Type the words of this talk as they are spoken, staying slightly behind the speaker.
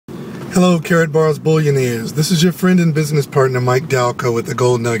Hello, Karatbars Billionaires. This is your friend and business partner, Mike Dalco with the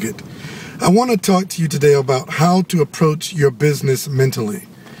Gold Nugget. I want to talk to you today about how to approach your business mentally.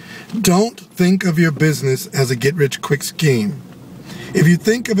 Don't think of your business as a get-rich-quick scheme. If you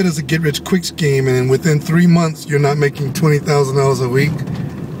think of it as a get-rich-quick scheme and within 3 months you're not making $20,000 a week,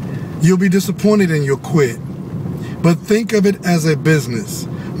 you'll be disappointed and you'll quit. But think of it as a business.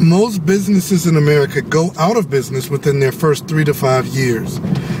 Most businesses in America go out of business within their first 3 to 5 years.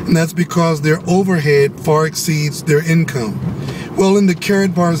 And that's because their overhead far exceeds their income. Well, in the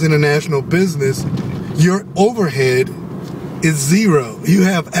Karatbars International business, your overhead is zero. You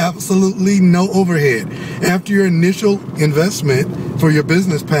have absolutely no overhead. After your initial investment for your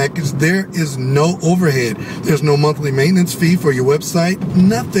business package, there is no overhead. There's no monthly maintenance fee for your website,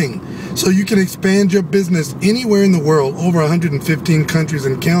 nothing. So you can expand your business anywhere in the world, over 115 countries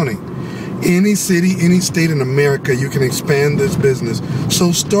and counting. Any city, any state in America, you can expand this business.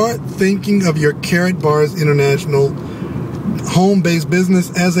 So start thinking of your Karatbars International home-based business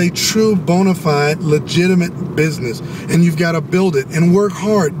as a true, bona fide, legitimate business. And you've got to build it and work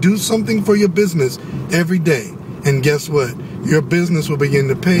hard. Do something for your business every day. And guess what? Your business will begin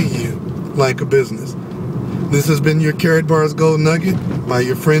to pay you like a business. This has been your Karatbars Gold Nugget by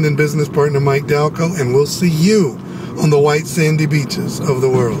your friend and business partner, Mike Dalco, and we'll see you on the white sandy beaches of the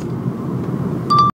world.